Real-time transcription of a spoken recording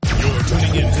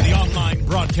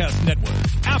broadcast network,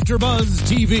 AfterBuzz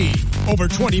TV. Over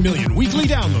 20 million weekly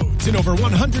downloads in over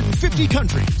 150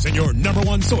 countries, and your number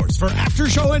one source for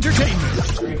after-show entertainment.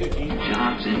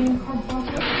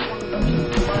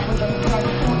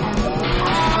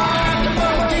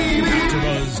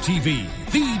 AfterBuzz TV,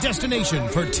 the destination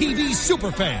for TV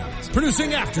superfans,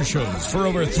 producing after shows for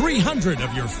over 300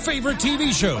 of your favorite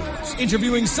TV shows,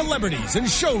 interviewing celebrities and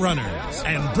showrunners,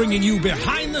 and bringing you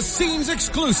behind-the-scenes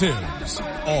exclusives.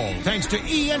 All thanks to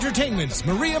E! Entertainment's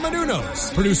Maria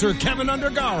Menounos, producer Kevin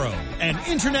Undergaro, and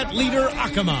internet leader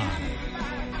Akamai.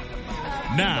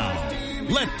 Now,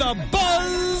 let the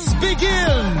buzz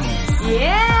begin!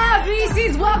 Yeah,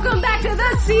 Beasties, welcome back to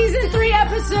the Season 3,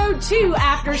 Episode 2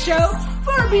 after show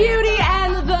for Beauty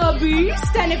and the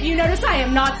Beast. And if you notice, I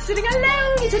am not sitting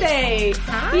alone today.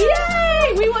 Hi.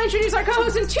 Yay! We will introduce our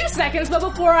co-host in 2 seconds, but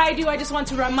before I do, I just want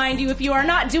to remind you, if you are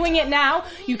not doing it now,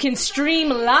 you can stream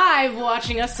live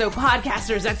watching us. So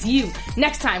podcasters, that's you.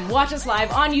 Next time, watch us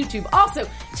live on YouTube. Also,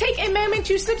 take a moment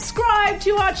to subscribe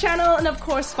to our channel and, of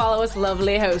course, follow us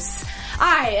lovely hosts.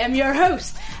 I am your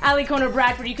host, Ali Kona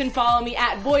Bradford. You can follow me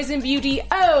at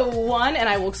BoysandBeauty01, and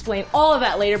I will explain all of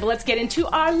that later, but let's get into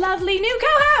our lovely new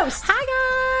co-host.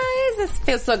 Hi guys, this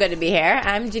feels so good to be here.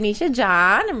 I'm Janisha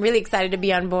John. I'm really excited to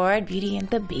be on board Beauty and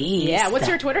the Beast. Yeah, what's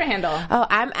your Twitter handle? Oh,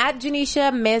 I'm at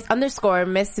Janisha Miss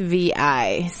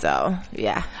VI. So,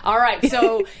 yeah. Alright,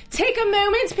 so take a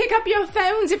moment, pick up your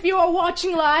phones if you are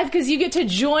watching live, because you get to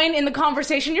join in the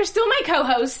conversation. You're still my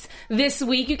co-host this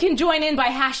week. You can join in by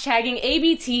hashtagging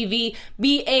ABTVBATB.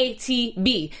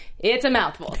 It's a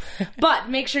mouthful. But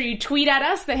make sure you tweet at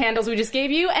us, the handles we just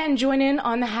gave you, and join in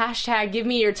on the hashtag. Give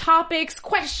me your topics,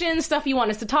 questions, stuff you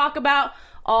want us to talk about,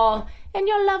 all in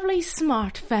your lovely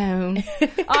smartphone.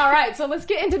 All right, so let's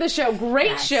get into the show.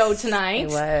 Great show tonight. It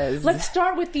was. Let's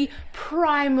start with the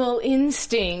primal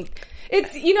instinct.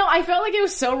 It's, you know, I felt like it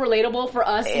was so relatable for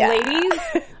us ladies.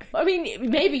 I mean,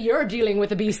 maybe you're dealing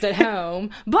with a beast at home,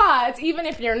 but even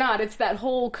if you're not, it's that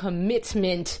whole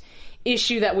commitment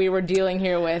issue that we were dealing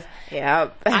here with.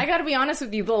 Yep. I gotta be honest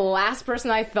with you, the last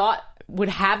person I thought would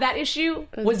have that issue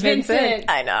was Vincent.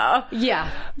 I know. Yeah.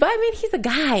 But I mean, he's a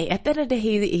guy. At the end of the day,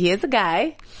 he is a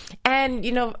guy. And,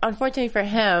 you know, unfortunately for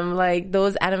him, like,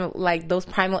 those those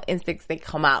primal instincts, they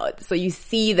come out. So you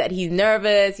see that he's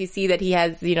nervous. You see that he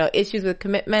has, you know, issues with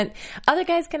commitment. Other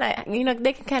guys can, you know,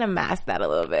 they can kind of mask that a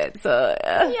little bit. So,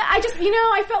 yeah,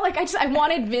 I felt like I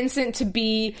wanted Vincent to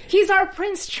be, he's our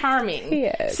Prince Charming.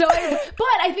 Yes. So, but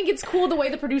I think it's cool the way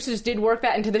the producers did work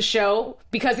that into the show,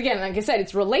 because again, like I said,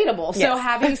 it's relatable. So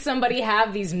having somebody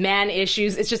have these man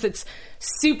issues, it's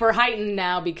super heightened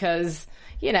now because,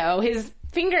 you know, his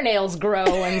fingernails grow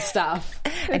and stuff.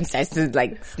 And he starts to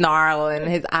like snarl and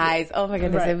his eyes. Oh my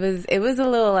goodness. Right. It was a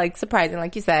little like surprising,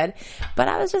 like you said. But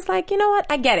I was just like, you know what?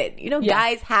 I get it. You know,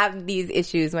 guys have these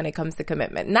issues when it comes to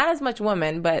commitment. Not as much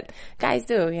women, but guys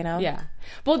do, you know? Yeah.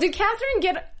 Well, did Catherine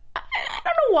get, I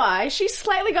don't know why, she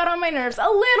slightly got on my nerves a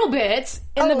little bit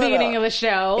in the beginning of the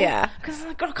show. Yeah. Because I'm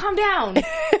like, girl, calm down.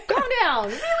 Calm down.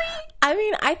 Really? I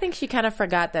mean, I think she kind of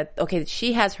forgot that, okay,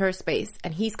 she has her space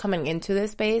and he's coming into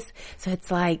this space. So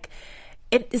it's like,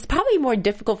 it's probably more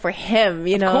difficult for him,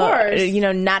 you know, of course. You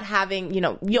know, not having, you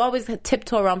know, you always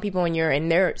tiptoe around people when you're in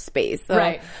their space. So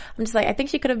right. I'm just like, I think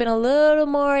she could have been a little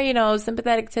more, you know,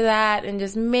 sympathetic to that and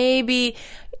just maybe,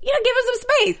 you know, give us some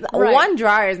space. Right. One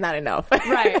dryer is not enough.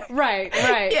 Right.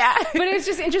 Yeah. But it's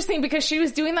just interesting because she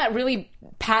was doing that really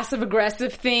passive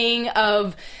aggressive thing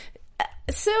of,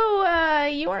 so,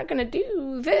 you weren't gonna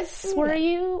do this, were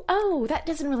you? Oh, that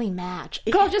doesn't really match.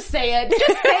 Girl, just say it.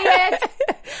 Just say it.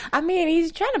 I mean,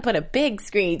 he's trying to put a big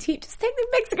screen. Just take the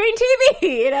big screen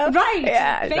TV, you know? Right.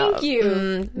 Yeah, Thank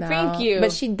you. No. Thank you.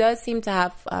 But she does seem to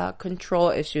have control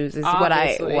issues is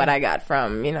Obviously. what I got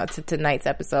from, you know, to tonight's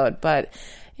episode. But,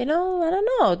 you know, I don't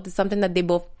know. It's something that they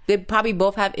probably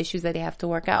both have issues that they have to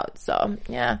work out. So,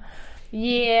 yeah.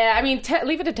 Yeah, I mean,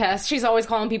 leave it to Tess. She's always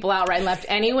calling people out right and left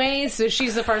anyways, so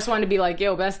she's the first one to be like,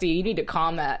 yo, bestie, you need to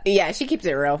calm that. Yeah, she keeps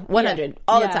it real. 100.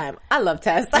 All the time. I love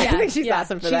Tess. I think she's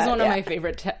awesome for that. She's one of my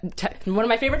favorite, one of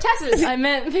my favorite Tesses. I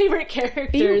meant favorite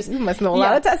characters. You must know a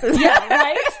lot of Tesses. Yeah,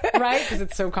 right? Because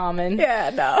it's so common.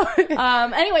 Yeah, no.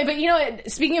 Anyway, but you know what?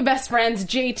 Speaking of best friends,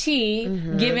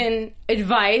 JT, given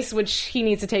advice, which he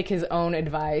needs to take his own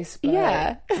advice.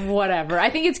 But whatever. I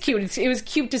think it's cute. It was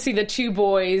cute to see the two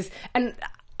boys. And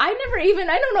I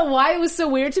don't know why it was so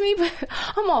weird to me, but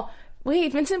I'm all,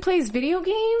 wait, Vincent plays video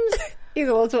games? He's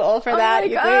a little too old for that.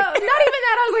 Like, not even that.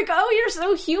 I was like, oh, you're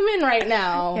so human right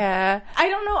now. Yeah. I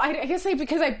don't know. I guess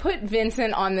because I put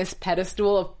Vincent on this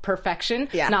pedestal of perfection.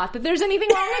 Yeah. Not that there's anything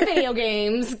wrong with video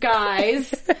games,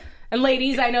 guys. And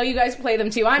ladies, I know you guys play them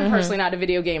too. I'm personally not a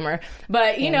video gamer.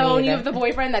 But, you know, when you have the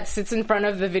boyfriend that sits in front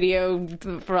of the video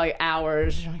for like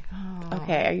hours, you're like, oh.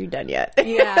 Okay, are you done yet?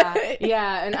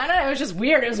 Yeah. And I don't know, it was just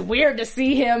weird. It was weird to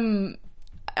see him,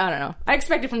 I don't know. I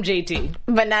expected from JT.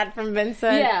 But not from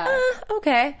Vincent? Yeah.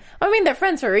 Okay. I mean, they're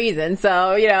friends for a reason,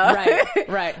 so, you know.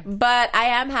 Right. But I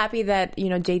am happy that, you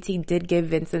know, JT did give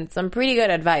Vincent some pretty good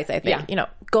advice, I think. Yeah. You know,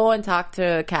 go and talk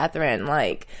to Catherine,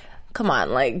 like... Come on,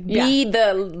 like, be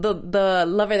the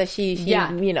lover that she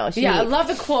you know, she I needs. love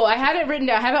the quote. I had it written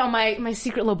down. I have it on my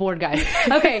secret little board, guys.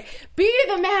 Okay. Be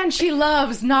the man she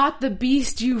loves, not the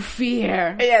beast you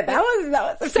fear. Yeah, that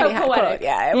was a So pretty hot poetic. quote.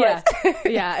 Yeah, it was.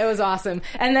 Yeah, it was awesome.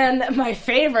 And then my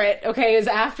favorite, okay, is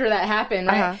after that happened,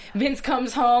 right? Vince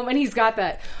comes home and he's got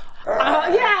that...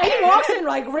 he walks in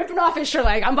like ripping off his shirt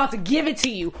like, I'm about to give it to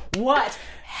you. What?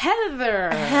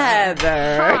 Heather.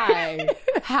 Hi.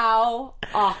 How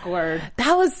awkward.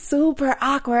 That was super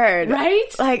awkward. Right?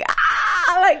 Like,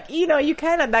 you know,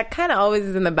 that kind of always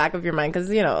is in the back of your mind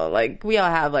because, you know, like, we all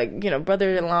have, like, you know,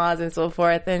 brother-in-laws and so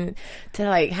forth, and to,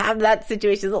 like, have that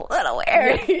situation is a little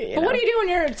weird. Yeah. But what do you do when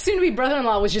your soon-to-be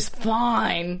brother-in-law was just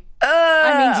fine?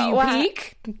 I mean, do you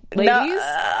peek? Ladies? No,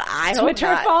 I hope Twitter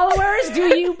not. followers,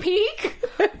 do you peek?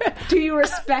 Do you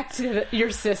respect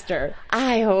your sister?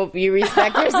 I hope you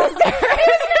respect your sister. It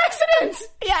was an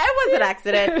accident! Yeah, it was an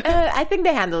accident. I think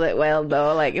they handled it well,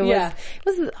 though. Like, it was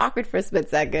awkward for a split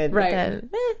second. Right.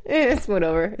 But then, smooth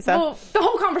over. So. Well, the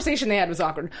whole conversation they had was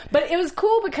awkward. But it was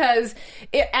cool because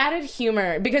it added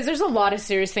humor. Because there's a lot of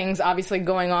serious things, obviously,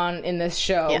 going on in this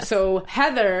show. Yes. So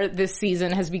Heather, this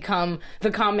season, has become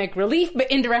the comic relief, but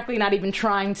indirectly not even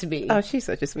trying to be. Oh, she's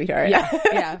such a sweetheart.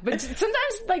 Yeah. But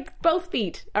sometimes, like, both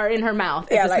feet are in her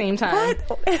mouth at the same time.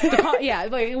 What?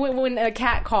 Like, when a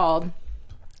cat called,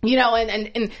 you know,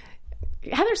 and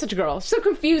Heather's such a girl. She's so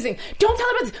confusing. Don't tell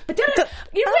her about this, but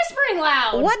you're whispering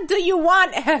loud. What do you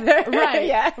want, Heather? Right.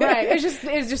 Yeah. Right.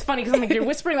 It's just funny because I'm like, you're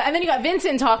whispering loud. And then you got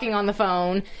Vincent talking on the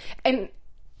phone, and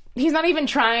he's not even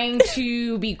trying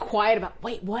to be quiet about,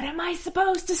 wait, what am I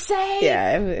supposed to say?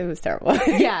 Yeah, it was terrible.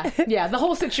 Yeah, the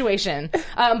whole situation.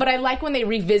 But I like when they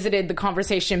revisited the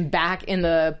conversation back in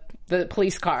the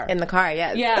police car. In the car,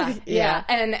 yes. Yeah.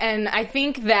 And I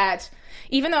think that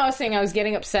even though I was saying I was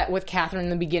getting upset with Catherine in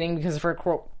the beginning because of her,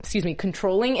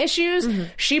 controlling issues,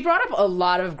 she brought up a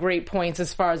lot of great points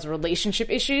as far as relationship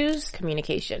issues.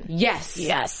 Communication. Yes.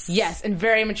 And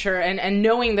very mature, and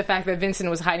knowing the fact that Vincent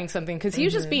was hiding something because he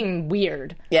was just being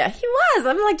weird. Yeah, he was.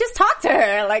 I'm like, just talk to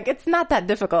her. Like, it's not that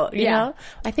difficult, you know?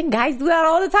 I think guys do that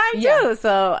all the time, too.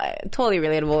 So, totally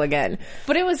relatable again.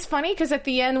 But it was funny because at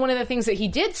the end, one of the things that he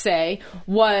did say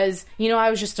was, you know, I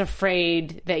was just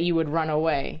afraid that you would run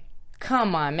away.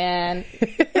 Come on, man.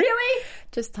 Really?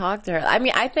 Just talk to her. I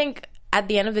mean, I think at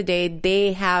the end of the day,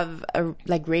 they have a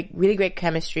really great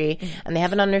chemistry, and they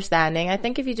have an understanding. I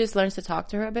think if he just learns to talk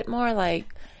to her a bit more,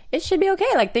 like, it should be okay.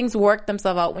 Like, things work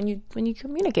themselves out when you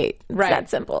communicate. It's that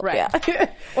simple. Right.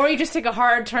 Yeah. Or you just take a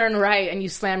hard turn right and you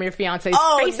slam your fiance's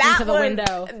face into the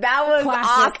window. That was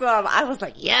Classic. awesome. I was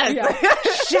like, yes.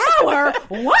 Shower?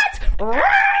 What?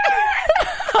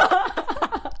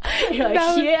 You're like,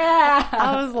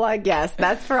 I was like, yes,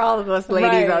 that's for all of us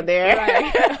ladies out there.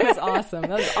 Right. That was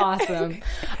awesome.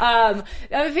 The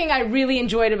other thing I really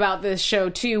enjoyed about this show,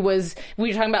 too, was we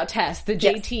were talking about Tess, the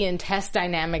JT and Tess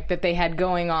dynamic that they had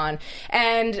going on.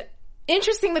 And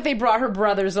interesting that they brought her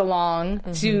brothers along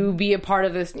to be a part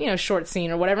of this, you know, short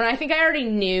scene or whatever. And I think I already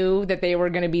knew that they were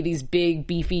going to be these big,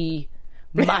 beefy,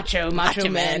 macho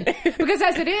men. Because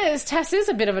as it is, Tess is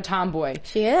a bit of a tomboy.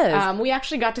 She is. We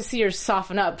actually got to see her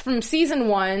soften up from season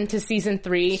 1 to season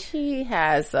 3. She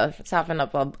has softened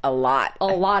up a lot. A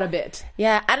lot of it.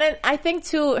 Yeah, and then I think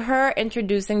too, her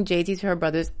introducing JT to her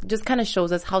brothers just kind of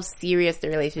shows us how serious the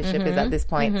relationship is at this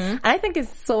point. And I think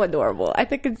it's so adorable. I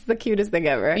think it's the cutest thing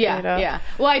ever. Yeah, you know? yeah.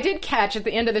 Well, I did catch at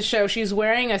the end of the show, she's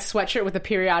wearing a sweatshirt with a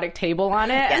periodic table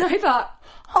on it, and I thought,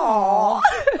 aww.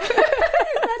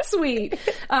 That's sweet.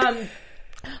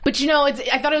 But you know, I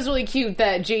thought it was really cute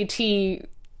that JT,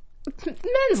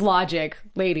 men's logic.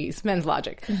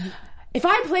 If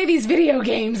I play these video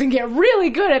games and get really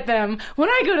good at them, when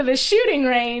I go to the shooting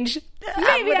range,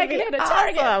 maybe I can hit a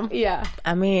target. Awesome. Yeah.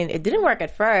 I mean, it didn't work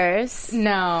at first.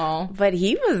 No. But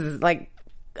he was like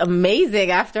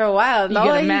amazing after a while. You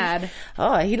get him mad.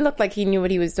 He looked like he knew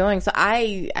what he was doing. So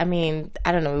I mean,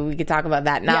 I don't know, we could talk about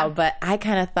that now, but I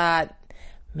kind of thought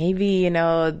maybe, you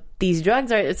know, these drugs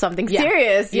are something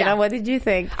serious. You know, what did you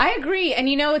think? I agree. And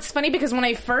you know, it's funny because when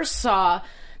I first saw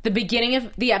the beginning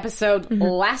of the episode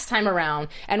last time around,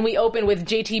 and we opened with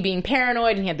JT being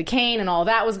paranoid, and he had the cane, and all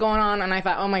that was going on, and I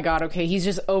thought, oh my god, okay, he's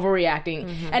just overreacting.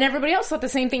 And everybody else thought the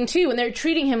same thing too, and they're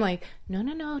treating him like, no,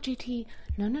 JT,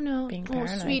 no. Being Oh,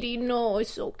 paranoid. sweetie, no,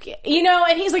 it's okay. You know,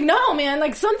 and he's like, no, man,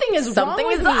 like something is wrong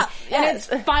with me. up. And Yes.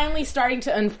 it's finally starting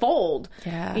to unfold.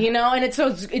 Yeah. You know, and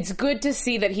it's good to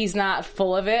see that he's not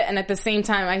full of it. And at the same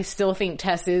time, I still think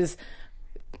Tess is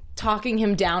talking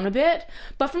him down a bit.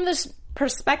 But from this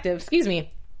perspective, from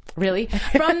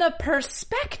the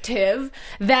perspective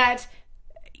that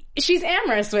she's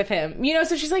amorous with him, you know,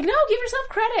 so she's like, no, give yourself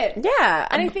credit. Yeah.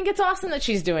 And I think it's awesome that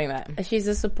she's doing that. She's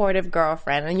a supportive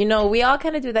girlfriend. And, you know, we all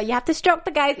kind of do that. You have to stroke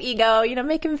the guy's ego, you know,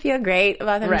 make him feel great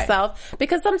about himself.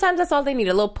 Because sometimes that's all they need,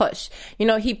 a little push. You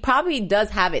know, he probably does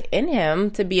have it in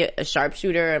him to be a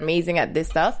sharpshooter, amazing at this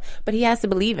stuff, but he has to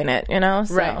believe in it, you know?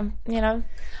 So, you know.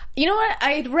 You know what?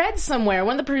 I read somewhere,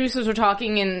 one of the producers were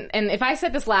talking, and if I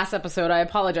said this last episode, I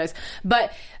apologize,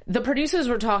 but the producers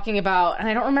were talking about, and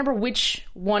I don't remember which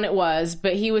one it was,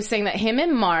 but he was saying that him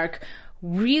and Mark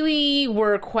really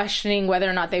were questioning whether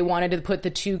or not they wanted to put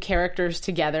the two characters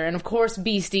together. And of course,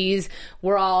 Beasties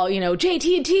were all, you know,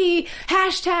 JT&T,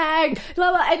 hashtag,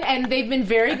 blah, blah, and they've been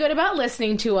very good about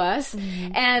listening to us.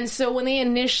 And so when they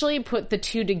initially put the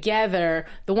two together,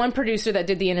 the one producer that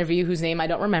did the interview, whose name I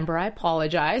don't remember, I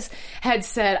apologize, had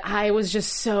said, I was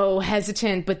just so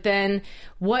hesitant, but then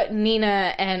what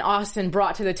Nina and Austin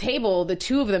brought to the table, the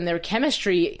two of them, their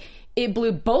chemistry, it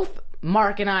blew both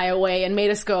Mark and I away and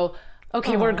made us go,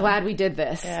 okay, we're glad we did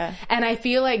this. Yeah. And I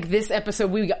feel like this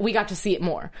episode we got to see it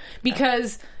more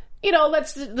because you know,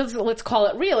 let's call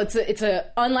it real. It's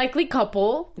a unlikely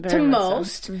couple to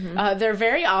most. So. They're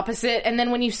very opposite. And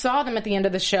then when you saw them at the end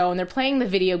of the show and they're playing the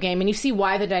video game and you see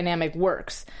why the dynamic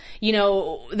works, you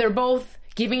know, they're both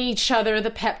giving each other the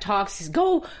pep talks.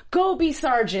 Go be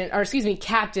sergeant, or excuse me,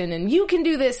 captain, and you can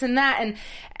do this and that.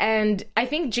 And I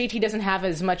think JT doesn't have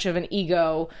as much of an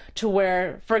ego to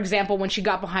where, for example, when she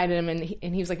got behind him and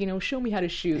he was like, you know, show me how to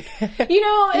shoot. You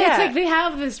know, it's like they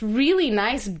have this really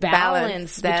nice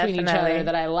balance between each other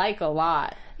that I like a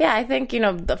lot. Yeah, I think, you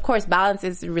know, of course, balance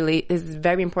is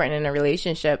very important in a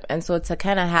relationship. And so to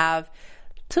kind of have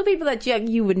two people that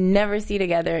you would never see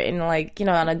together in, like, you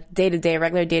know, on a day-to-day,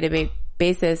 regular day-to-day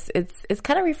basis, it's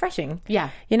kind of refreshing. Yeah.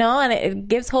 You know, and it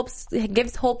gives hope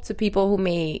to people who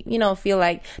may, you know, feel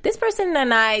like this person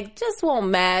and I just won't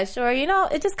mesh, or, you know,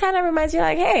 it just kind of reminds you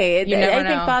like, hey,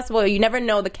 anything's possible. You never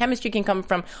know. The chemistry can come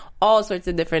from all sorts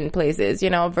of different places,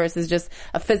 you know, versus just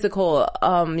a physical,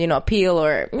 you know, appeal,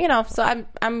 or, you know, so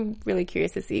I'm really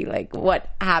curious to see like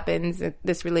what happens in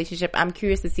this relationship. I'm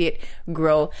curious to see it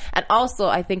grow. And also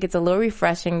I think it's a little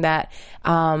refreshing that,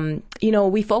 you know,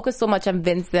 we focus so much on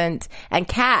Vincent and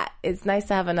Kat. It's nice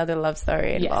to have another love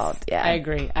story involved. Yes,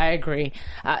 yeah, I agree.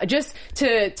 Just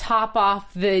to top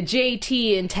off the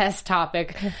JT and Tess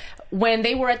topic, when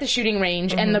they were at the shooting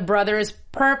range and the brother is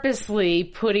purposely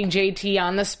putting JT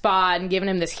on the spot and giving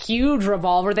him this huge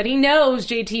revolver that he knows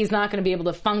JT is not going to be able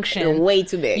to function. Way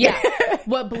too big. Yeah.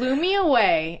 What blew me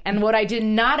away and what I did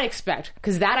not expect,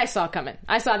 because that I saw coming.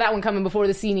 I saw that one coming before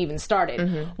the scene even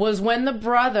started, was when the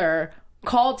brother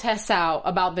called Tess out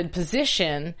about the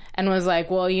position and was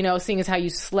like, well, you know, seeing as how you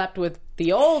slept with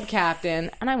the old captain.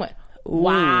 And I went,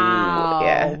 wow,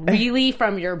 yeah. Really?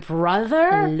 From your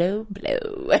brother? Low blow.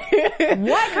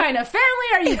 What kind of family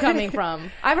are you coming from?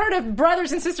 I've heard of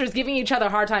brothers and sisters giving each other a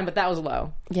hard time, but that was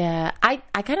low. Yeah, I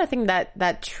kind of think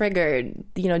that triggered,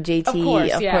 you know, JT,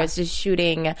 of course, just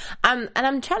shooting. And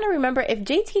I'm trying to remember if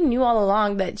JT knew all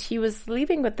along that she was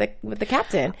sleeping with the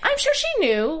captain. I'm sure she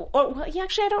knew. Or, well,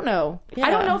 actually, I don't know. Yeah. I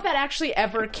don't know if that actually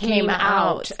ever came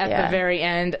out at the very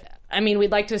end. I mean,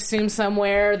 we'd like to assume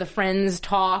somewhere the friends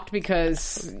talked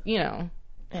because, you know,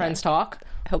 friends talk.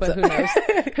 Hope so.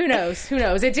 Who knows? Who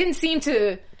knows? It didn't seem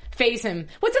to faze him.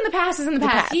 What's in the past is in the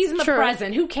past. He's in the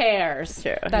present. Who cares?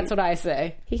 True. That's what I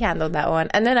say. He handled that one.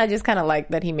 And then I just kind of like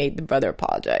that he made the brother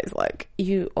apologize. Like,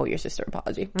 you owe your sister an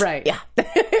apology. Right. Yeah.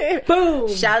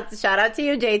 Boom. Shout out to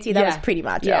you, JT. That was pretty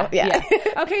macho. Yeah.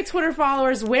 Okay, Twitter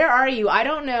followers, where are you? I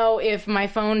don't know if my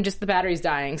phone, just the battery's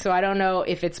dying. So I don't know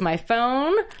if it's my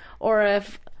phone or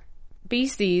if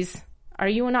Beasties, are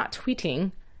you not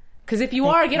tweeting? Because if you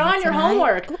are, get on your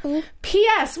homework.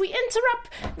 P.S. We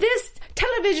interrupt this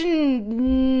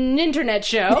television internet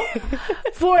show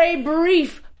for a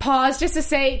brief pause just to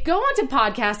say, go on to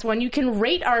Podcast One. You can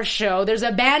rate our show. There's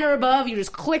a banner above. You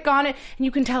just click on it and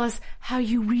you can tell us how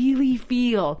you really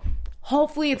feel.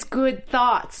 Hopefully it's good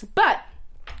thoughts. But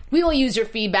we will use your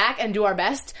feedback and do our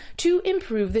best to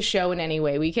improve the show in any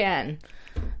way we can.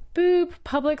 Boop.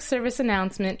 Public service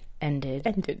announcement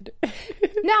ended.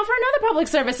 Now, for another public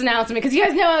service announcement, because you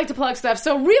guys know I like to plug stuff.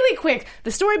 So really quick,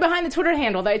 the story behind the Twitter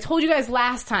handle that I told you guys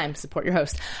last time, support your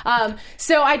host.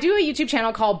 So I do a YouTube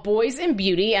channel called Boys and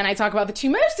Beauty, and I talk about the two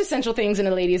most essential things in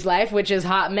a lady's life, which is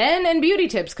hot men and beauty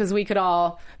tips, because we could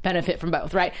all benefit from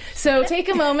both, right? So take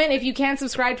a moment, if you can,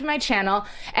 subscribe to my channel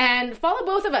and follow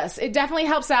both of us. It definitely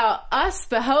helps out us,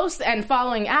 the host, and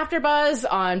following AfterBuzz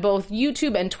on both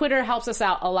YouTube and Twitter helps us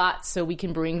out a lot so we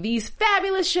can bring these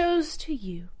fabulous shows to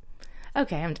you.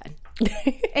 Okay, I'm done.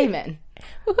 Amen.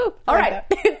 Woo-hoo. All right.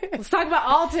 Let's talk about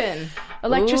Alton,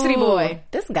 Electricity Boy.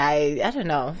 This guy, I don't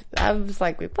know. I was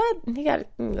like, what? He got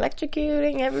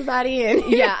electrocuting everybody. And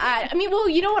Yeah, I mean, well,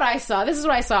 you know what I saw? This is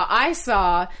what I saw. I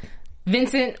saw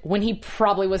Vincent when he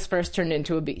probably was first turned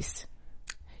into a beast.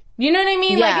 You know what I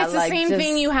mean? Yeah, like, it's the like same just-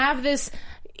 thing. You have this...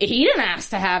 He didn't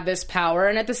ask to have this power,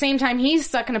 and at the same time, he's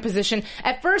stuck in a position.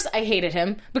 At first, I hated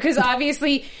him, because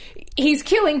obviously, he's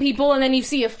killing people, and then you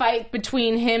see a fight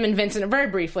between him and Vincent very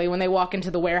briefly when they walk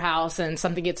into the warehouse, and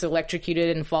something gets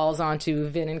electrocuted and falls onto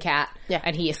Vin and Kat,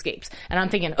 and he escapes. And I'm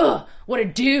thinking, ugh, what a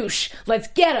douche. Let's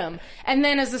get him. And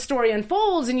then as the story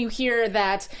unfolds, and you hear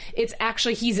that it's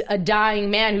actually, he's a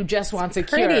dying man who just wants a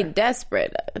cure. pretty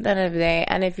desperate at the end of the day.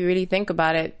 And if you really think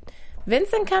about it,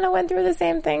 Vincent kind of went through the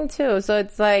same thing too. So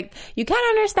it's like, you can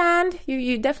understand.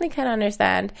 You definitely can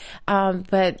understand.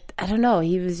 But I don't know.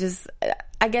 He was just,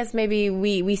 I guess maybe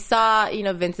we saw,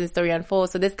 Vincent's story unfold.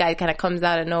 So this guy kind of comes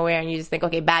out of nowhere and you just think,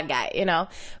 okay, bad guy,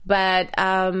 But,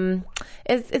 I'm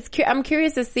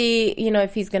curious to see,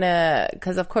 if he's gonna,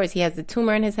 cause of course he has the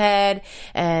tumor in his head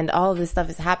and all of this stuff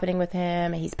is happening with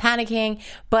him and he's panicking.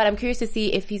 But I'm curious to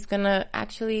see if he's gonna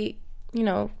actually,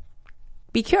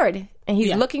 be cured. And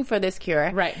he's looking for this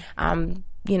cure. Right.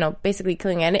 Basically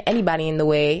killing anybody in the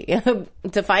way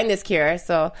to find this cure.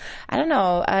 So, I don't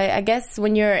know. I guess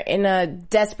when you're in a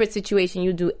desperate situation,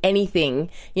 you do anything,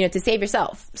 to save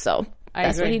yourself. So,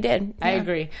 that's what he did. I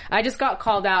agree. I just got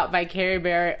called out by Carrie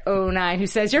Bear 09 who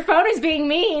says, your phone is being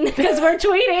mean because we're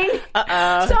tweeting.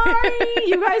 Sorry,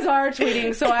 you guys are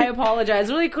tweeting, so I apologize.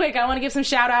 Really quick, I want to give some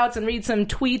shout outs and read some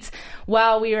tweets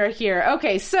while we are here.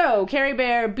 Okay, so Carrie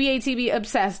Bear, BATB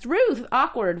obsessed. Ruth,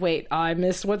 awkward. Wait, I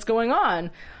missed what's going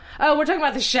on. Oh, we're talking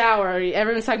about the shower.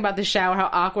 Everyone's talking about the shower, how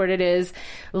awkward it is.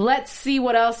 Let's see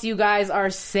what else you guys are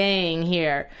saying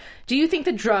here. Do you think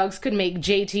the drugs could make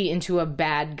JT into a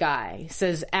bad guy?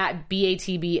 Says at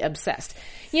BATB obsessed.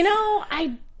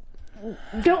 I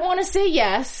don't want to say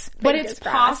yes, but it's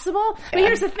possible. But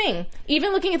here's the thing.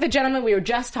 Even looking at the gentleman we were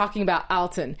just talking about,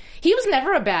 Alton, he was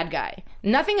never a bad guy.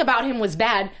 Nothing about him was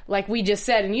bad, like we just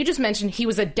said, and you just mentioned he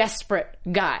was a desperate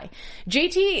guy.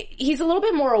 JT, he's a little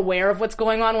bit more aware of what's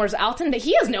going on, whereas Alton,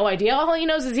 he has no idea. All he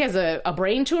knows is he has a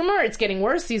brain tumor. It's getting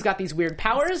worse. He's got these weird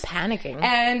powers. He's panicking.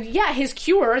 And his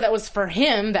cure that was for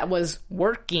him, that was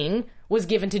working, was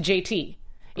given to JT.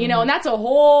 And that's a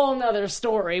whole nother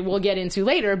story we'll get into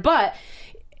later, but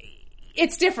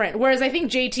it's different. Whereas I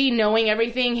think JT, knowing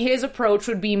everything, his approach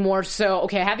would be more so,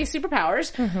 okay, I have these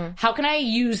superpowers. Mm-hmm. How can I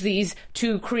use these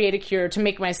to create a cure, to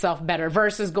make myself better,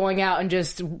 versus going out and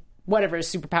just whatever his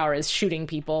superpower is, shooting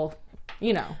people.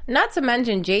 Not to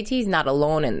mention, JT's not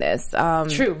alone in this.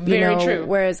 True, very true.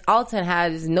 Whereas Alton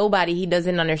has nobody, he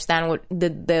doesn't understand what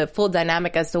the full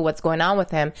dynamic as to what's going on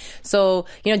with him. So,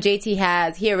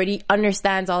 JT he already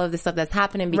understands all of the stuff that's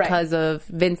happening because of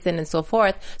Vincent and so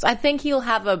forth. So I think he'll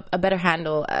have a better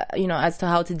handle, as to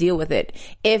how to deal with it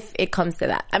if it comes to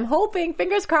that. I'm hoping,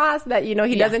 fingers crossed, that,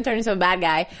 he doesn't turn into a bad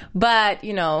guy. But,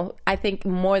 I think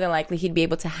more than likely he'd be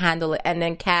able to handle it. And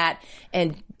then Kat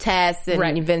and Tess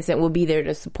and Vincent will be there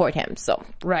to support him. So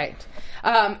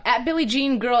at Billie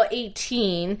Jean Girl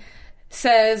 18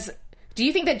 says, do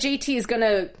you think that JT is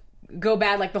gonna go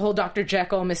bad like the whole Dr.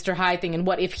 Jekyll, Mr. Hyde thing, and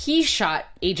what if he shot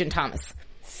Agent Thomas?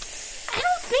 I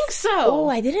don't think so. Oh,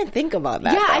 I didn't think about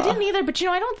that. Yeah, I didn't either. But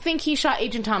I don't think he shot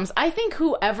Agent Thomas. I think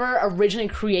whoever originally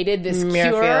created this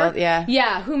Muirfield,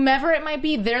 cure, whomever it might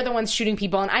be, they're the ones shooting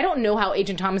people. And I don't know how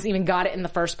Agent Thomas even got it in the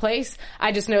first place.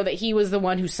 I just know that he was the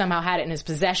one who somehow had it in his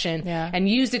possession and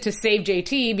used it to save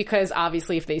JT, because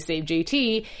obviously if they saved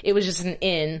JT, it was just an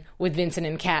in with Vincent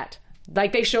and Kat.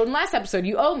 Like they showed in last episode,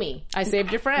 you owe me. I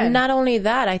saved your friend. Not only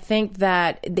that, I think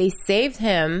that they saved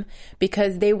him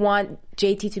because they want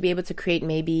JT to be able to create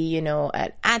maybe,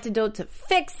 an antidote to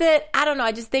fix it. I don't know.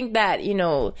 I just think that,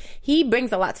 he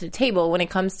brings a lot to the table when it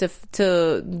comes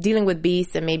to dealing with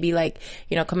beasts and maybe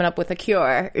coming up with a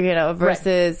cure,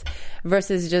 versus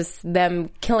just them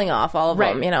killing off all of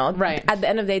them, Right. At the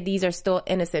end of the day, these are still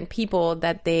innocent people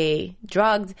that they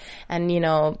drugged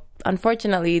and,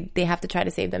 unfortunately, they have to try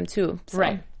to save them too. So.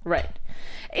 Right.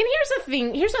 And here's a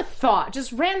thing. Here's a thought.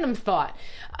 Just random thought.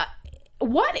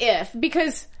 what if,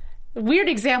 because weird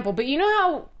example, but you know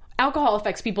how alcohol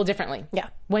affects people differently. Yeah.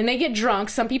 When they get drunk,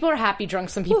 some people are happy drunk,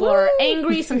 some people are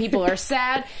angry, some people are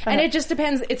sad, and it just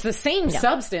depends. It's the same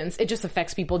substance, it just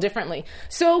affects people differently.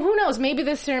 So who knows, maybe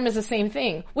this serum is the same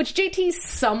thing, which JT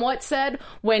somewhat said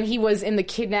when he was in the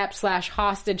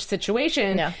kidnap/hostage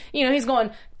situation. Yeah. You know, he's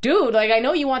going, dude, like, I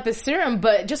know you want this serum,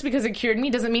 but just because it cured me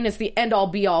doesn't mean it's the end-all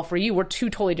be-all for you. We're two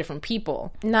totally different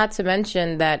people. Not to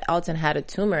mention that Alton had a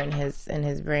tumor in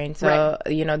his brain. So,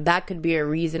 you know, that could be a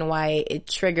reason why it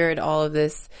triggered all of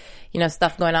this, you know,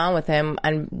 stuff going on with him.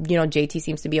 And, you know, JT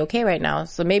seems to be okay right now.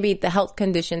 So maybe the health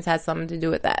conditions has something to do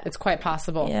with that. It's quite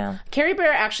possible. Yeah. Carrie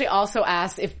Bear actually also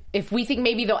asked if we think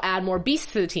maybe they'll add more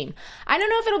beasts to the team. I don't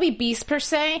know if it'll be beasts per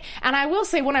se. And I will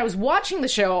say, when I was watching the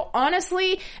show,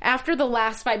 honestly, after the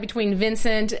last fight between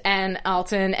Vincent and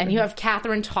Alton, and you have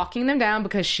Catherine talking them down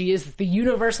because she is the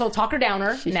universal talker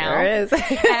downer now. Sure is.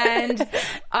 And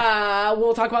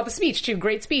we'll talk about the speech too.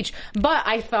 Great speech. But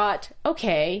I thought,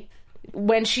 okay,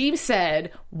 when she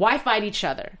said, why fight each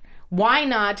other? Why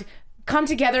not come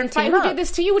together and fight? Who did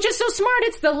this to you? Which is so smart.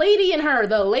 It's the lady in her.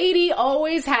 The lady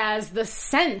always has the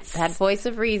sense. That voice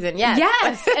of reason. Yes.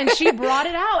 Yes. And she brought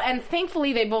it out. And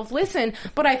thankfully they both listened.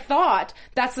 But I thought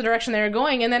that's the direction they were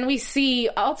going. And then we see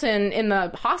Alton in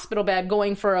the hospital bed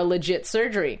going for a legit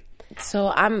surgery. So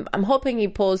I'm hoping he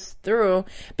pulls through,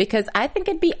 because I think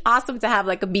it'd be awesome to have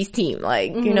like a beast team,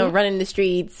 like, you know, running the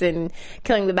streets and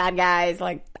killing the bad guys.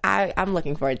 Like, I'm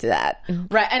looking forward to that.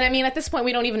 Right. And I mean, at this point,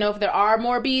 we don't even know if there are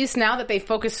more beasts now that they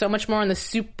focus so much more on the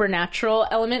supernatural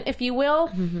element, if you will.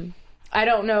 Mm-hmm. I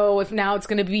don't know if now it's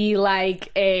going to be like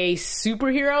a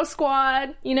superhero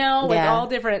squad, you know, with all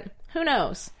different, who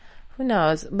knows? Who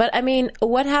knows? But I mean,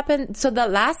 what happened? So the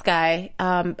last guy,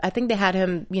 I think they had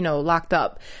him, you know, locked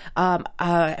up.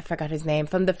 I forgot his name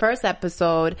from the first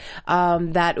episode.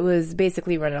 That was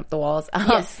basically running up the walls.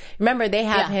 Yes. Remember, they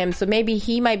have him, so maybe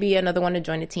he might be another one to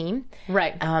join the team.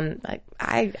 Right.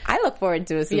 I look forward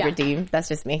to a super team. That's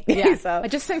just me. Yeah. So I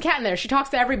just sent Kat in there. She talks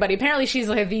to everybody. Apparently, she's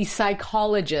like the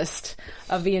psychologist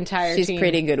of the entire team. She's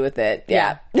pretty good with it.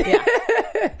 Yeah. Yeah.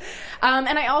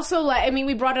 And I also like, I mean,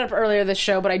 we brought it up earlier this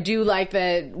show, but I do like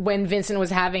that when Vincent was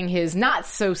having his not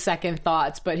so second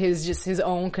thoughts, but his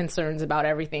own concerns about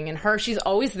everything. And she's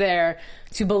always there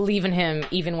to believe in him,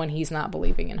 even when he's not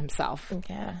believing in himself.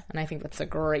 Yeah. And I think that's a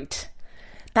great.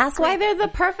 That's why they're the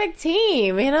perfect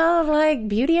team, you know, like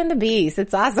Beauty and the Beast.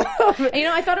 It's awesome. And, you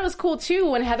know, I thought it was cool too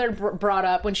when Heather brought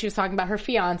up when she was talking about her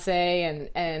fiance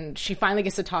and she finally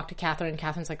gets to talk to Catherine, and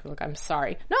Catherine's like, look, I'm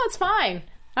sorry. No, it's fine.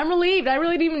 I'm relieved. I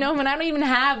really didn't even know him, and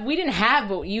we didn't have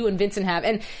what you and Vincent have.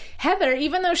 And Heather,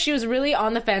 even though she was really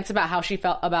on the fence about how she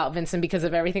felt about Vincent because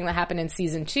of everything that happened in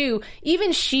season 2,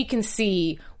 even she can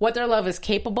see what their love is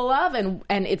capable of and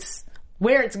it's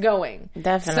where it's going.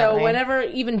 Definitely. So whenever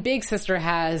even big sister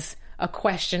has a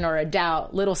question or a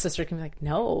doubt, little sister can be like,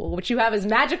 no, what you have is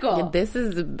magical. Yeah, this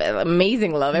is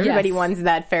amazing love. Everybody wants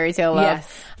that fairy tale love.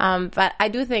 Yes. But I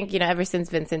do think, you know, ever since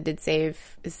Vincent did save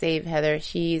Heather,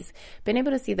 she's been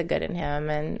able to see the good in him.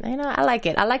 And, you know, I like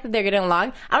it. I like that they're getting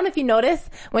along. I don't know if you noticed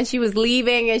when she was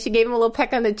leaving and she gave him a little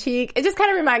peck on the cheek. It just kind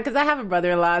of reminded, because I have a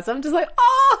brother-in-law. So I'm just like,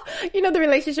 oh, you know, the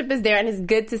relationship is there. And it's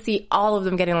good to see all of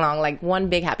them getting along like one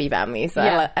big happy family. So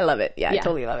I love it. Yeah, I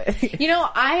totally love it. You know,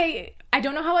 I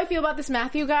don't know how I feel about this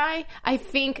Matthew guy. I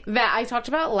think that I talked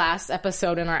about last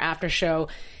episode in our after show.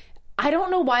 I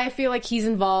don't know why I feel like he's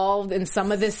involved in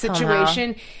some of this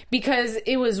situation, because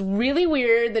it was really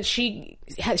weird that she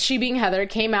being Heather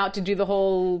came out to do the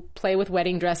whole play with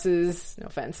wedding dresses, no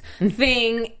offense,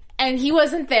 thing, and he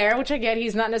wasn't there, which I get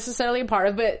he's not necessarily a part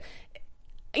of, but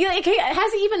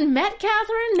has he even met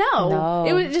Catherine? No.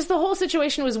 It was just, the whole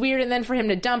situation was weird, and then for him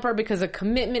to dump her because of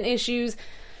commitment issues.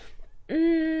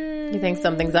 You think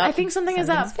something's up? I think something is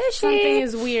up. Fishy. Something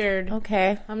is weird.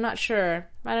 Okay. I'm not sure.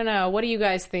 I don't know. What do you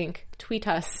guys think? Tweet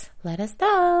us. Let us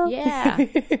know. Yeah.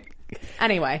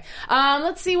 Anyway,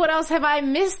 let's see, what else have I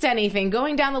missed anything?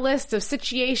 Going down the list of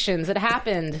situations that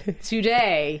happened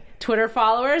today. Twitter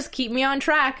followers, keep me on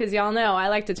track, because y'all know I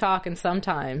like to talk, and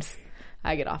sometimes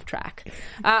I get off track.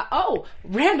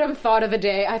 Random thought of the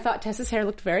day. I thought Tessa's hair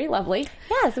looked very lovely.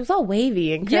 Yes, it was all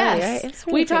wavy and curly, yes. Right?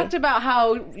 Really we talked about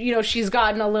how, you know, she's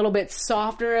gotten a little bit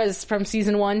softer as from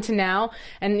season 1 to now.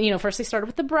 And, you know, first they started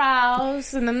with the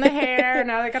brows and then the hair. And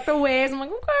now they got the waves. I'm like,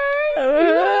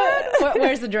 okay.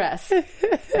 Where's the dress?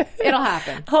 It'll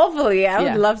happen. Hopefully. I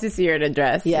would love to see her in a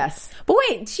dress. Yes. But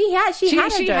wait, she had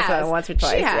a dress on once or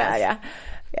twice. She has.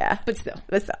 Yeah. But still.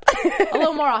 A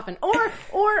little more often.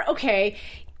 Or okay,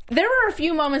 there were a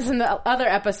few moments in the other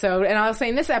episode, and I was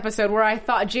saying this episode, where I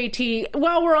thought JT,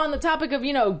 while we're on the topic of,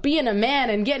 you know, being a man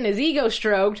and getting his ego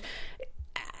stroked,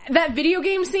 that video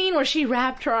game scene where she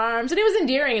wrapped her arms, and it was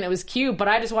endearing and it was cute, but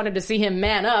I just wanted to see him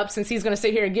man up since he's going to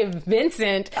sit here and give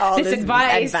Vincent this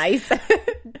advice.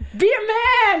 Be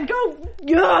a man! Go!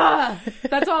 Ugh.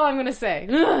 That's all I'm going to say.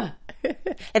 Ugh.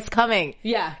 It's coming.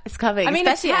 Yeah. It's coming. I mean,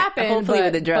 especially it's happened. Hopefully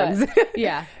with the drugs.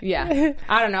 Yeah.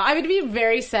 I don't know. I would be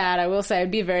very sad. I will say I'd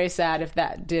be very sad if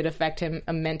that did affect him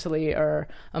mentally or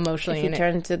emotionally. If he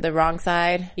turned to the wrong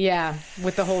side. Yeah.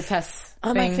 With the whole Tess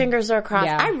Oh, thing. my fingers are crossed.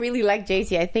 Yeah. I really like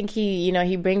JT. I think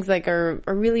he brings like a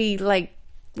really like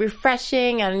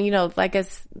refreshing and, like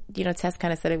as, Tess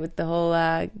kind of said it with the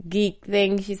whole, geek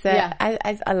thing she said.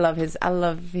 Yeah. I love his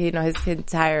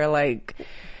entire like,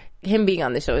 him being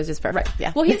on the show is just perfect. Right.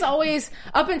 Yeah. Well, he's always,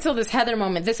 up until this Heather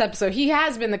moment, this episode, he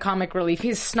has been the comic relief.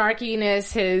 His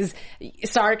snarkiness, his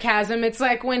sarcasm. It's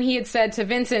like when he had said to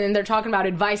Vincent, and they're talking about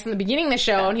advice in the beginning of the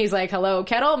show, and he's like, hello,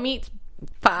 kettle, meat,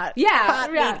 pot. yeah,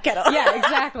 Pot, yeah. meat, kettle. Yeah,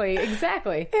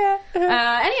 exactly.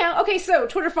 Yeah. Anyhow, okay, so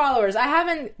Twitter followers, I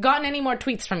haven't gotten any more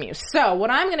tweets from you. So what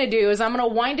I'm going to do is I'm going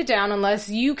to wind it down unless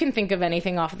you can think of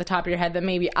anything off the top of your head that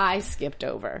maybe I skipped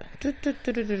over.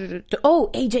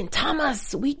 Oh, Agent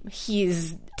Thomas.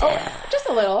 He's just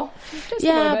a little. Just a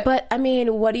little yeah, bit. but I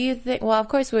mean, what do you think? Well, of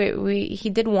course,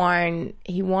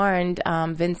 he warned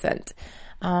Vincent.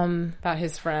 About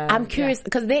his friend. I'm curious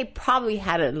because they probably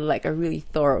had a really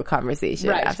thorough conversation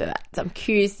Right. after that. So I'm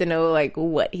curious to know like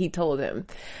what he told him.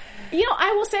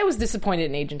 I will say I was disappointed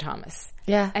in Agent Thomas.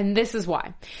 Yeah. And this is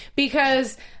why.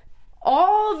 Because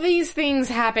all these things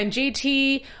happened.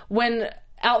 JT, when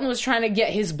Alton was trying to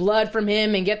get his blood from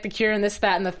him and get the cure and this,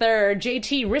 that, and the third,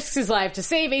 JT risks his life to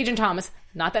save Agent Thomas.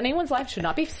 Not that anyone's life should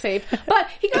not be saved, but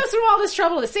he goes through all this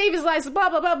trouble to save his life, blah,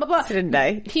 blah, blah, blah, blah. He didn't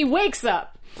die. He wakes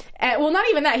up. Well, not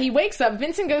even that. He wakes up.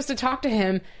 Vincent goes to talk to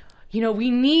him.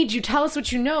 We need you. Tell us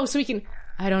what you know so we can...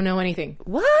 I don't know anything.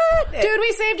 What? Dude,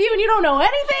 we saved you and you don't know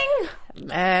anything?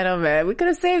 Man, oh man, we could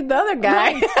have saved the other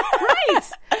guy.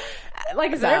 Right.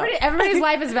 Like I said, everybody's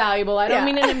life is valuable. I don't Yeah.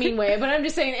 mean it in a mean way, but I'm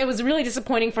just saying it was really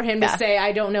disappointing for him to say,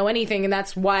 I don't know anything, and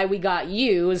that's why we got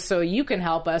you, is so you can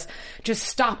help us. Just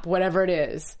stop whatever it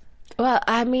is. Well,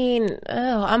 I mean,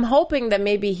 I'm hoping that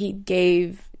maybe he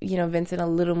gave, Vincent a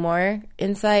little more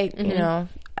insight,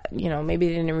 maybe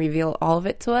they didn't reveal all of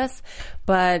it to us,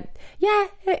 but yeah,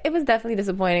 it was definitely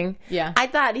disappointing. Yeah. I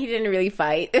thought he didn't really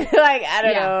fight. I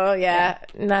don't know. Yeah.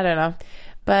 I don't know.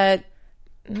 But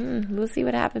we'll see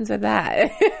what happens with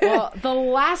that. Well, the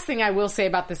last thing I will say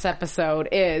about this episode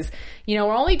is, we're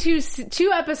only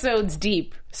two episodes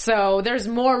deep, so there's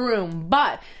more room,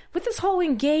 but with this whole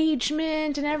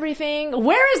engagement and everything,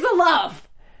 where is the love?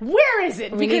 Where is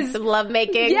it? We need some love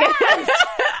making. Yes!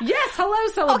 Yes, hello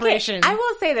celebration. Okay, I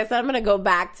will say this. I'm going to go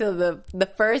back to the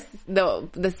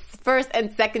first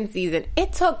and second season.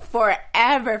 It took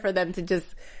forever for them to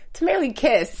merely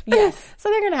kiss. Yes. So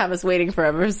they're going to have us waiting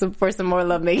forever for some more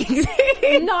love making.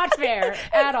 Not fair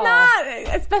at all. Not,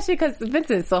 especially because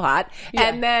Vincent is so hot. Yeah.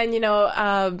 And then,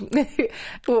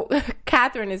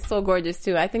 Catherine is so gorgeous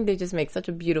too. I think they just make such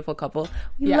a beautiful couple.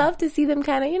 We love to see them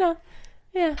kind of,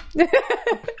 yeah.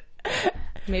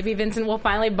 Maybe Vincent will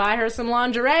finally buy her some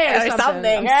lingerie or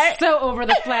something. I'm right? so over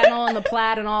the flannel and the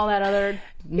plaid and all that other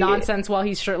nonsense while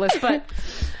he's shirtless. But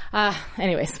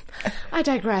anyways, I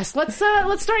digress. Let's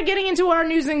start getting into our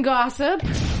news and gossip.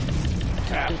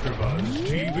 AfterBuzz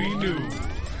TV News.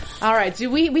 All right, so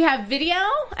we have video,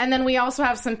 and then we also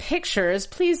have some pictures.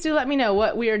 Please do let me know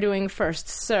what we are doing first,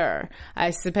 sir. I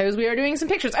suppose we are doing some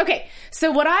pictures. Okay, so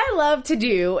what I love to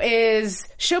do is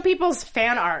show people's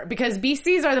fan art, because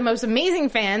BCs are the most amazing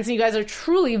fans, and you guys are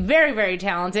truly very, very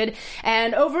talented.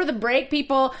 And over the break,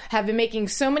 people have been making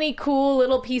so many cool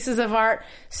little pieces of art.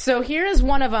 So here is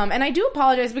one of them, and I do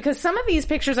apologize because some of these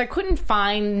pictures I couldn't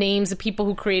find names of people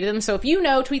who created them. So if you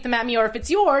know, tweet them at me, or if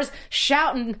it's yours,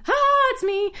 shout and, it's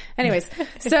me. Anyways,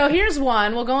 so here's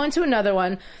one. We'll go into another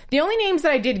one. The only names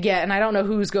that I did get, and I don't know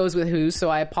whose goes with whose, so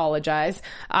I apologize.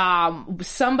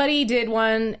 Somebody did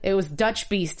one. It was Dutch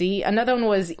Beastie. Another one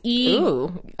was E.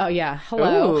 Ooh. Oh, yeah.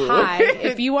 Hello. Ooh. Hi.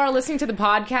 If you are listening to the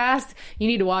podcast, you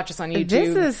need to watch us on YouTube.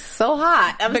 This is so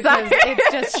hot. I'm because sorry.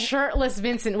 it's just shirtless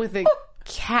Vincent with a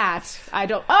cat. I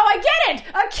get it!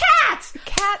 A cat!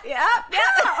 Cat, yeah.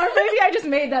 Or maybe I just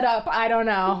made that up. I don't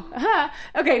know.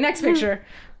 Okay, next picture.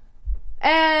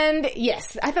 And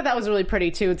yes, I thought that was really pretty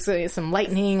too. It's some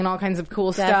lightning and all kinds of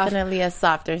cool stuff. Definitely a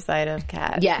softer side of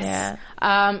Cat. Yes.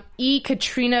 Yeah.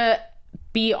 Katrina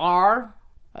BR,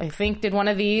 I think, did one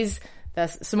of these.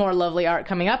 That's some more lovely art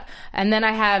coming up. And then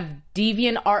I have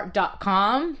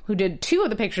DeviantArt.com, who did 2 of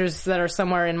the pictures that are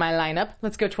somewhere in my lineup.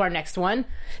 Let's go to our next one.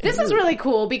 This is really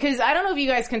cool because I don't know if you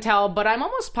guys can tell, but I'm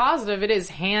almost positive it is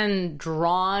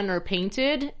hand-drawn or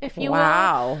painted, if you will.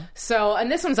 Wow. So, and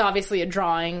this one's obviously a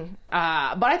drawing, but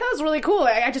I thought it was really cool.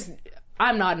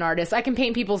 I'm not an artist. I can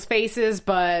paint people's faces,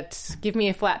 but give me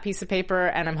a flat piece of paper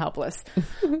and I'm helpless.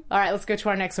 All right, let's go to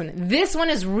our next one. This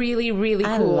one is really, really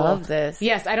cool. I love this.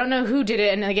 Yes, I don't know who did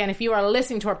it. And again, if you are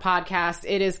listening to our podcast,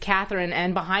 it is Catherine,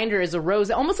 and behind her is a rose.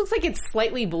 It almost looks like it's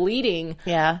slightly bleeding.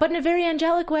 Yeah. But in a very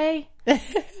angelic way.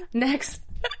 Next.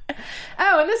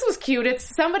 Oh, and this was cute. It's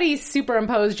somebody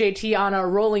superimposed JT on a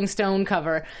Rolling Stone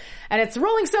cover. And it's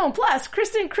Rolling Stone plus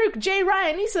Kristen Kruk, Jay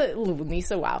Ryan,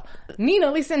 Nina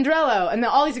Lisandrello, and then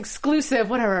all these exclusive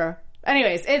whatever.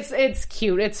 Anyways, it's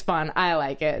cute. It's fun. I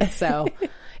like it. So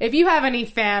if you have any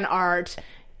fan art,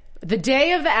 the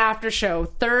day of the after show,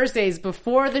 Thursdays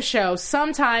before the show,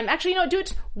 sometime, actually, do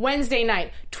it Wednesday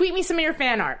night. Tweet me some of your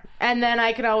fan art, and then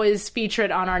I can always feature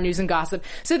it on our news and gossip.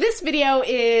 So this video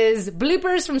is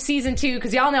bloopers from season 2,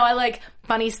 because y'all know I like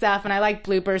funny stuff and I like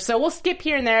bloopers. So we'll skip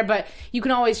here and there, but you can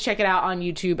always check it out on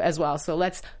YouTube as well. So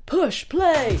let's push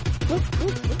play.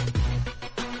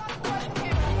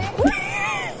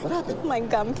 What happened? My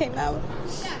gum came out.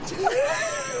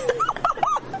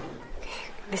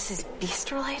 This is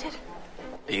Beast related?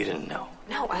 You didn't know?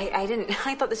 No, I didn't.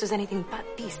 I thought this was anything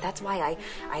but Beast. That's why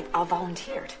I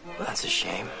volunteered. Well, that's a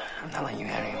shame. I'm not letting you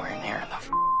get anywhere near the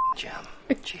gem.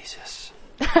 Jesus.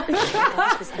 I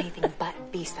thought this was anything but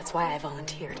Beast. That's why I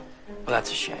volunteered. Well,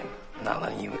 that's a shame. I'm not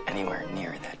letting you anywhere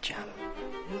near that gem.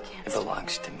 You can't. It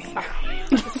belongs to me now.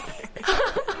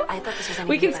 I thought this was anything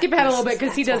We can but skip ahead a little Beast. bit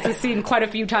because he does this scene quite a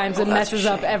few times and that's a messes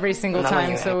up shame. every single I'm not time,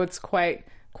 letting so you- it's quite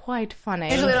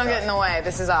funny. Usually don't get in the way.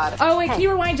 This is odd. Oh, wait, can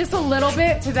you rewind just a little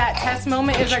bit to that test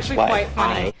moment? It was actually Why quite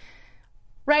funny. I-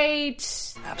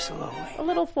 Right. Absolutely. A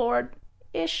little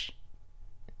forward-ish.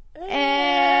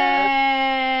 And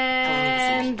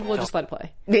we'll just let it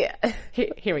play. Yeah.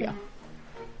 Here we go.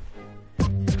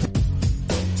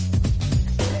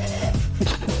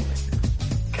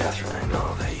 Catherine, I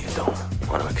know that you don't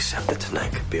want to accept that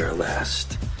tonight could be our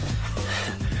last.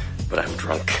 But I'm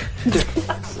drunk.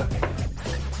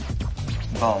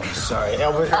 Oh, I'm sorry. I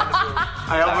overheard the boob.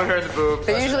 I overheard the boob.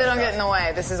 They usually don't get in the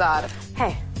way. This is odd.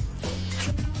 Hey,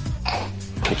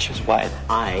 Which is why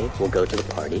I will go to the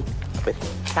party with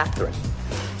Catherine.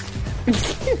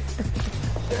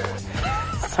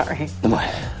 Sorry.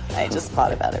 What? I just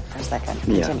thought about it for a second.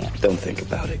 Continue. Yeah, don't think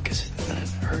about it, because then it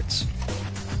hurts.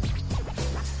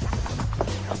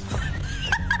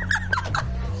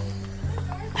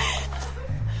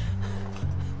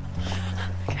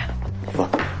 Look,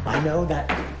 I know that...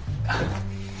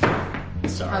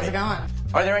 Sorry. How's it going?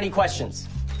 Are there any questions?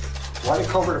 Why did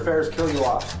Covert Affairs kill you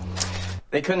off?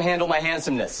 They couldn't handle my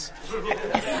handsomeness.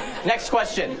 Next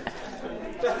question.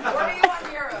 Were you on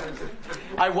Heroes?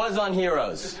 I was on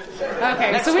Heroes.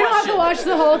 Okay, Next so we don't have to question. watch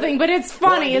the whole thing, but it's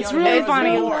funny. Will I be It's on really Heroes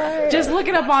funny. more? Just look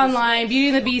it up online. Beauty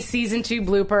and the Beast Season 2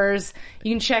 bloopers.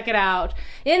 You can check it out.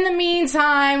 In the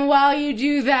meantime, while you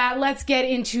do that, let's get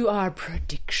into our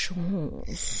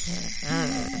predictions.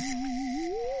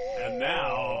 And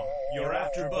now, your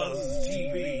AfterBuzz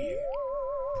TV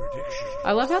prediction.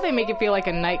 I love how they make it feel like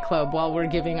a nightclub while we're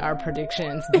giving our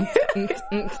predictions. Okay,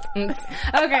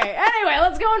 anyway,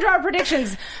 let's go into our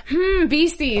predictions.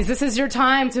 Beasties, this is your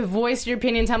time to voice your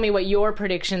opinion. Tell me what your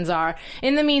predictions are.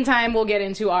 In the meantime, we'll get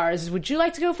into ours. Would you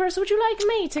like to go first? Or would you like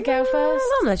me to go first?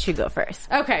 I'll let you go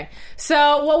first. Okay,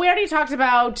 so, well, we already talked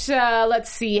about, let's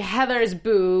see, Heather's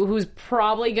Boo, who's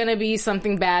probably going to be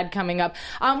something bad coming up.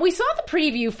 We saw the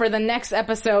preview for the next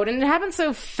episode, and it happened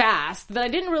so fast that I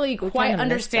didn't really quite kinda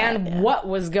missed understand that, yeah. what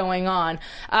was going on.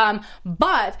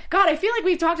 But, God, I feel like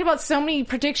we've talked about so many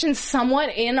predictions somewhat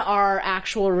in our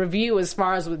actual review as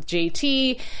far as with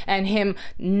JT and him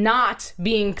not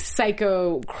being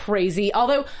psycho crazy.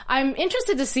 Although, I'm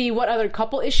interested to see what other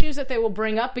couple issues that they will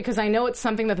bring up, because I know it's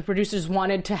something that the producers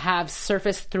wanted to have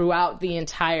surface throughout the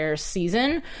entire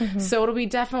season. So it'll be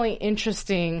definitely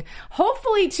interesting.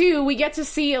 Hopefully, too, we get to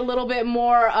see a little bit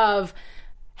more of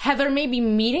Heather maybe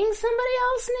meeting somebody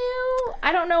else new.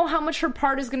 I don't know how much her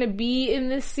part is going to be in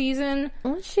this season.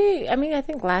 Well, I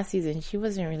think last season she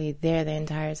wasn't really there the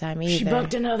entire time either. She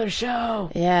booked another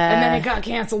show. Yeah. And then it got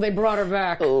canceled. They brought her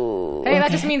back. Ooh, Hey, that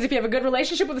just means if you have a good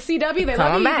relationship with the CW, they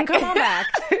love on you, back. you can come on back.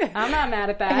 I'm not mad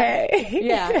at that. Okay.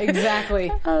 Yeah,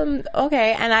 exactly.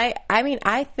 Okay, and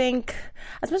I think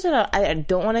as much as I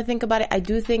don't want to think about it, I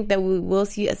do think that we will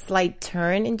see a slight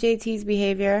turn in JT's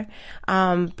behavior.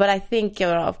 But I think,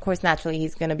 of course, naturally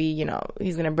he's going to be,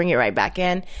 he's going to bring it right back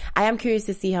in. I am curious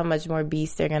to see how much more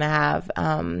Beast they're going to have,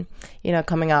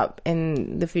 coming up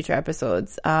in the future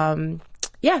episodes.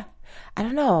 Yeah. I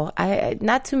don't know.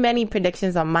 Not too many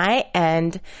predictions on my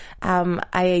end.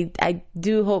 I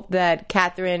do hope that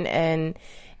Catherine and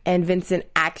Vincent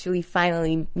actually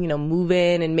finally, move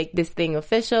in and make this thing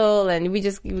official, and we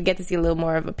get to see a little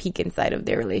more of a peek inside of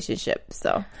their relationship.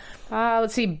 So,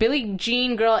 let's see. Billie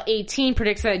Jean Girl 18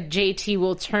 predicts that JT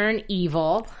will turn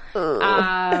evil.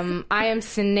 I am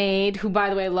Sinead, who, by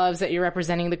the way, loves that you're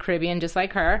representing the Caribbean just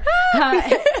like her.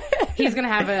 He's going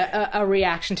to have a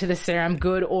reaction to the serum,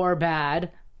 good or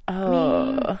bad.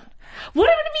 Oh.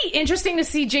 Wouldn't it be interesting to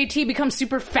see JT become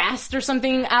super fast or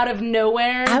something out of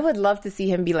nowhere? I would love to see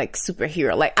him be like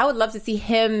superhero. Like, I would love to see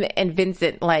him and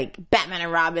Vincent, like Batman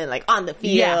and Robin, like on the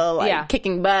field,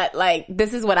 kicking butt. Like,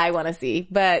 this is what I want to see.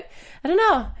 But I don't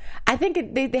know. I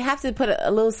think they have to put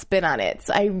a little spin on it.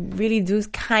 So I really do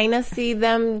kind of see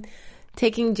them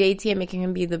taking JT and making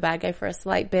him be the bad guy for a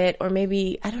slight bit, or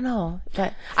maybe, I don't know.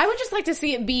 But I would just like to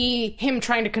see it be him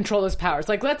trying to control his powers.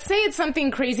 Like, let's say it's something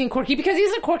crazy and quirky, because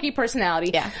he's a quirky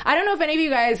personality. Yeah. I don't know if any of you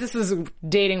guys, this is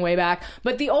dating way back,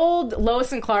 but the old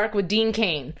Lois and Clark with Dean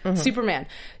Cain, Superman,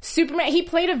 he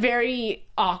played a very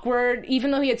awkward,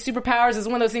 even though he had superpowers, it's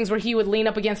one of those things where he would lean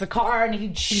up against a car and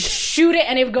he'd shoot it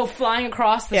and it would go flying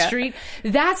across the street.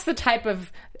 That's the type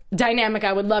of dynamic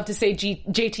I would love to say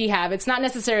JT have. It's not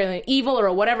necessarily evil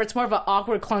or whatever. It's more of an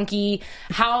awkward, clunky,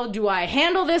 how do I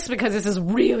handle this? Because this is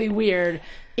really weird.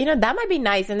 That might be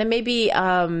nice. And then maybe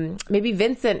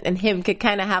Vincent and him could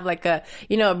kind of have like a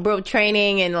bro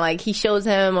training, and like he shows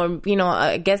him, or,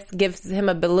 I guess gives him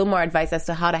a little more advice as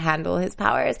to how to handle his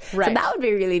powers. Right. So that would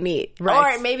be really neat.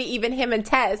 Right. Or maybe even him and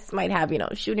Tess might have,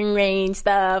 shooting range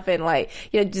stuff and like,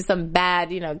 just some bad,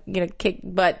 kick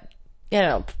butt,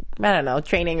 I don't know,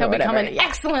 training or whatever. He'll become an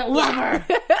excellent lover.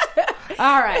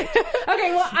 All right.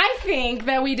 Okay, well, I think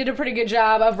that we did a pretty good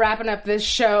job of wrapping up this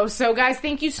show. So, guys,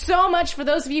 thank you so much. For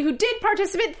those of you who did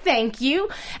participate, thank you.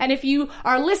 And if you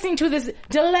are listening to this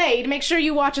delayed, make sure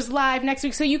you watch us live next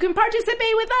week so you can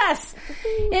participate with us.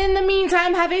 In the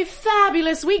meantime, have a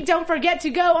fabulous week. Don't forget to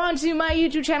go onto my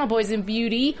YouTube channel, Boys in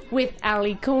Beauty, with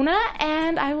Ali Kona,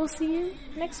 and I will see you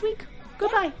next week.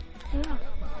 Goodbye.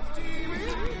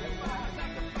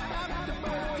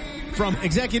 From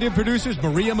executive producers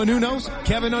Maria Menounos,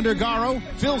 Kevin Undergaro,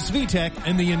 Phil Svitek,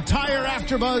 and the entire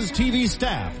AfterBuzz TV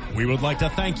staff, we would like to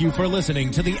thank you for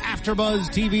listening to the AfterBuzz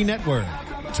TV network.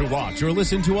 To watch or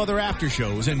listen to other after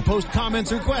shows and post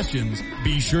comments or questions,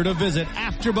 be sure to visit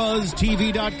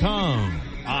AfterBuzzTV.com.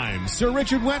 I'm Sir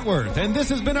Richard Wentworth, and this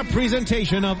has been a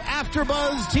presentation of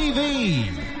AfterBuzz TV.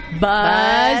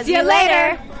 Buzz you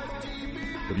later.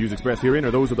 The views expressed herein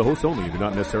are those of the hosts only and do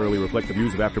not necessarily reflect the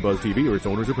views of AfterBuzz TV or its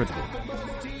owners or principals.